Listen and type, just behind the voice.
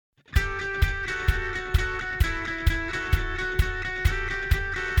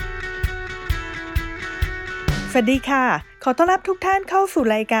สวัสดีค่ะขอต้อนรับทุกท่านเข้าสู่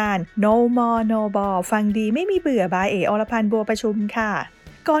รายการ No More No Ball ฟังดีไม่มีเบื่อบายอรพันธ์บัวประชุมค่ะ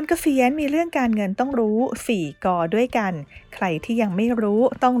ก่อนเกษียณมีเรื่องการเงินต้องรู้4 กอด้วยกันใครที่ยังไม่รู้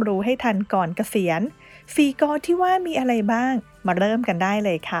ต้องรู้ให้ทันก่อนเกษียณ4 กอที่ว่ามีอะไรบ้างมาเริ่มกันได้เล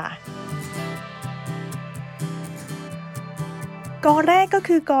ยค่ะกอแรกก็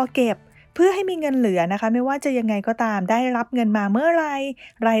คือกอเก็บเพื่อให้มีเงินเหลือนะคะไม่ว่าจะยังไงก็ตามได้รับเงินมาเมื่อไร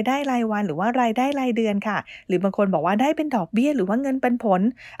รายได้รายวันหรือว่ารายได้รายเดือนค่ะหรือบางคนบอกว่าได้เป็นดอกเบี้ยหรือว่าเงินปันผล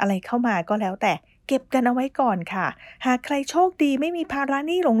อะไรเข้ามาก็แล้วแต่เก็บกันเอาไว้ก่อนค่ะหากใครโชคดีไม่มีภาระห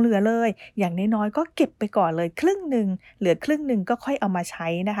นี้หลงเหลือเลยอย่างน้อยๆก็เก็บไปก่อนเลยครึ่งหนึ่งเหลือครึ่งหนึ่งก็ค่อยเอามาใช้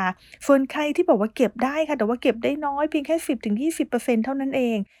นะคะส่วนใครที่บอกว่าเก็บได้ค่ะแต่ว่าเก็บได้น้อยเพียงแค่ 10-20% เท่านั้นเอ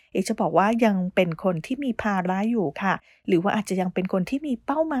งจะบอกว่ายังเป็นคนที่มีภาระอยู่ค่ะหรือว่าอาจจะยังเป็นคนที่มีเ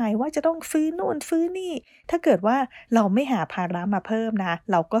ป้าหมายว่าจะต้องซื้อนู่นซื้อนี่ถ้าเกิดว่าเราไม่หาภาระมาเพิ่มนะ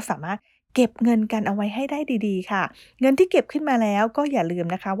เราก็สามารถเก็บเงินกันเอาไว้ให้ได้ดีๆค่ะเงินที่เก็บขึ้นมาแล้วก็อย่าลืม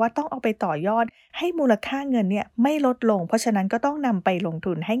นะคะว่าต้องเอาไปต่อยอดให้มูลค่าเงินเนี่ยไม่ลดลงเพราะฉะนั้นก็ต้องนำไปลง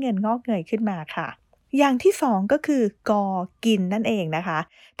ทุนให้เงินงอกเงยขึ้นมาค่ะอย่างที่2ก็คือกอกินนั่นเองนะคะ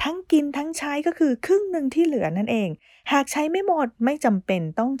ทั้งกินทั้งใช้ก็คือครึ่งหนึ่งที่เหลือนั่นเองหากใช้ไม่หมดไม่จำเป็น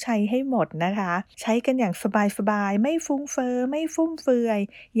ต้องใช้ให้หมดนะคะใช้กันอย่างสบายๆไม่ฟุ้งเฟ้อไม่ฟุ่มเฟือย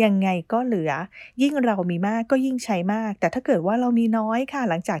ยังไงก็เหลือยิ่งเรามีมากก็ยิ่งใช้มากแต่ถ้าเกิดว่าเรามีน้อยค่ะ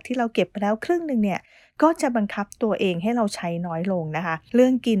หลังจากที่เราเก็บไปแล้วครึ่งหนึ่งเนี่ยก็จะบังคับตัวเองให้เราใช้น้อยลงนะคะเรื่อ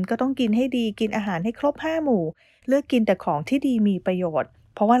งกินก็ต้องกินให้ดีกินอาหารให้ครบ5 หมู่เลือกกินแต่ของที่ดีมีประโยชน์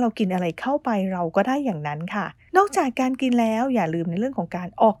เพราะว่าเรากินอะไรเข้าไปเราก็ได้อย่างนั้นค่ะนอกจากการกินแล้วอย่าลืมในเรื่องของการ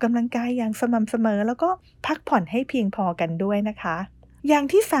ออกกำลังกายอย่างสม่ำเสมอแล้วก็พักผ่อนให้เพียงพอกันด้วยนะคะอย่าง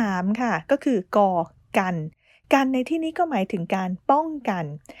ที่3ค่ะก็คือกอกันในที่นี้ก็หมายถึงการป้องกัน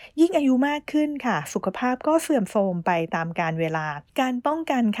ยิ่งอายุมากขึ้นค่ะสุขภาพก็เสื่อมโทรมไปตามกาลเวลาการป้อง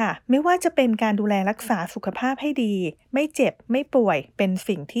กันค่ะไม่ว่าจะเป็นการดูแลรักษาสุขภาพให้ดีไม่เจ็บไม่ป่วยเป็น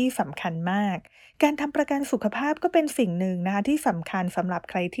สิ่งที่สำคัญมากการทำประกันสุขภาพก็เป็นสิ่งหนึ่งนะคะที่สำคัญสำหรับ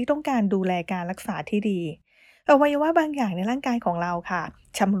ใครที่ต้องการดูแลการรักษาที่ดีอวัยวะบางอย่างในร่างกายของเราค่ะ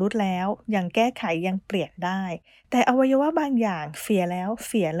ชำรุดแล้วยังแก้ไขยังเปลี่ยนได้แต่อวัยวะบางอย่างเสียแล้วเ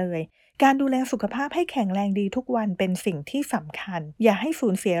สียเลยการดูแลสุขภาพให้แข็งแรงดีทุกวันเป็นสิ่งที่สำคัญอย่าให้สู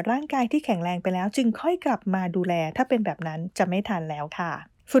ญเสียร่างกายที่แข็งแรงไปแล้วจึงค่อยกลับมาดูแลถ้าเป็นแบบนั้นจะไม่ทันแล้วค่ะ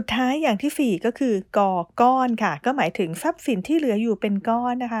สุดท้ายอย่างที่4ก็คือกอก้อนค่ะก็หมายถึงทรัพย์สินที่เหลืออยู่เป็นก้อ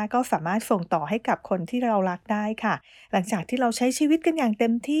นนะคะก็สามารถส่งต่อให้กับคนที่เรารักได้ค่ะหลังจากที่เราใช้ชีวิตกันอย่างเต็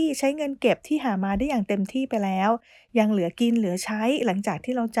มที่ใช้เงินเก็บที่หามาได้อย่างเต็มที่ไปแล้วยังเหลือกินเหลือใช้หลังจาก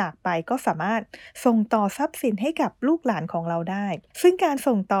ที่เราจากไปก็สามารถส่งต่อทรัพย์สินให้กับลูกหลานของเราได้ซึ่งการ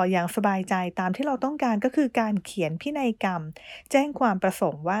ส่งต่ออย่างสบายใจตามที่เราต้องการก็คือการเขียนพินัยกรรมแจ้งความประส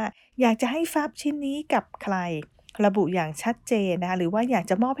งค์ว่าอยากจะให้ทรัพย์ชิ้นนี้กับใครระบุอย่างชัดเจนนะคะหรือว่าอยาก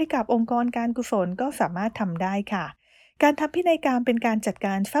จะมอบให้กับองค์กรการกุศลก็สามารถทำได้ค่ะการทำพินัยกรรมเป็นการจัดก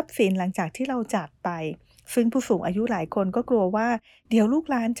ารทรัพย์สินหลังจากที่เราจากไปซึ่งผู้สูงอายุหลายคนก็กลัวว่าเดี๋ยวลูก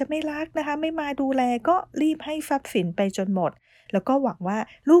หลานจะไม่รักนะคะไม่มาดูแลก็รีบให้ทรัพย์สินไปจนหมดแล้วก็หวังว่า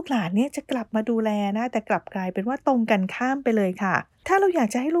ลูกหลานเนี่ยจะกลับมาดูแลนะแต่กลับกลายเป็นว่าตรงกันข้ามไปเลยค่ะถ้าเราอยาก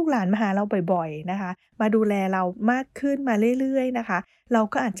จะให้ลูกหลานมาหาเราบ่อยๆนะคะมาดูแลเรามากขึ้นมาเรื่อยๆนะคะเรา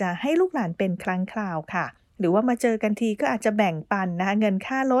ก็อาจจะให้ลูกหลานเป็นครั้งคราวค่ะหรือว่ามาเจอกันทีก็อาจจะแบ่งปันนะคะเงิน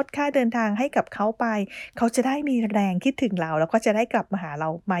ค่ารถค่าเดินทางให้กับเขาไปเขาจะได้มีแรงคิดถึงเราแล้วก็จะได้กลับมาหาเรา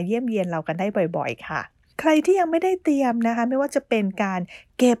มาเยี่ยมเยียนเรากันได้บ่อยๆค่ะใครที่ยังไม่ได้เตรียมนะคะไม่ว่าจะเป็นการ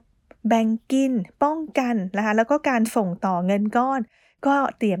เก็บแบ่งกินป้องกันนะคะแล้วก็การส่งต่อเงินก้อนก็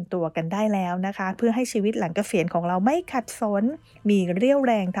เตรียมตัวกันได้แล้วนะคะเพื่อให้ชีวิตหลังเกษียณของเราไม่ขัดสนมีเรี่ยว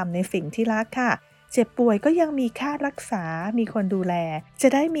แรงทำในสิ่งที่รักค่ะเจ็บป่วยก็ยังมีค่ารักษามีคนดูแลจะ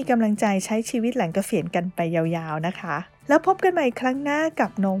ได้มีกำลังใจใช้ชีวิตหลังเกษียณกันไปยาวๆนะคะแล้วพบกันใหม่ครั้งหน้ากั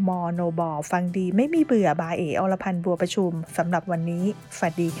บ No More No Ball ฟังดีไม่มีเบื่อบายอรพันธ์บัวประชุมสำหรับวันนี้สวั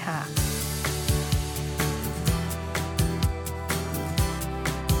สดีค่ะ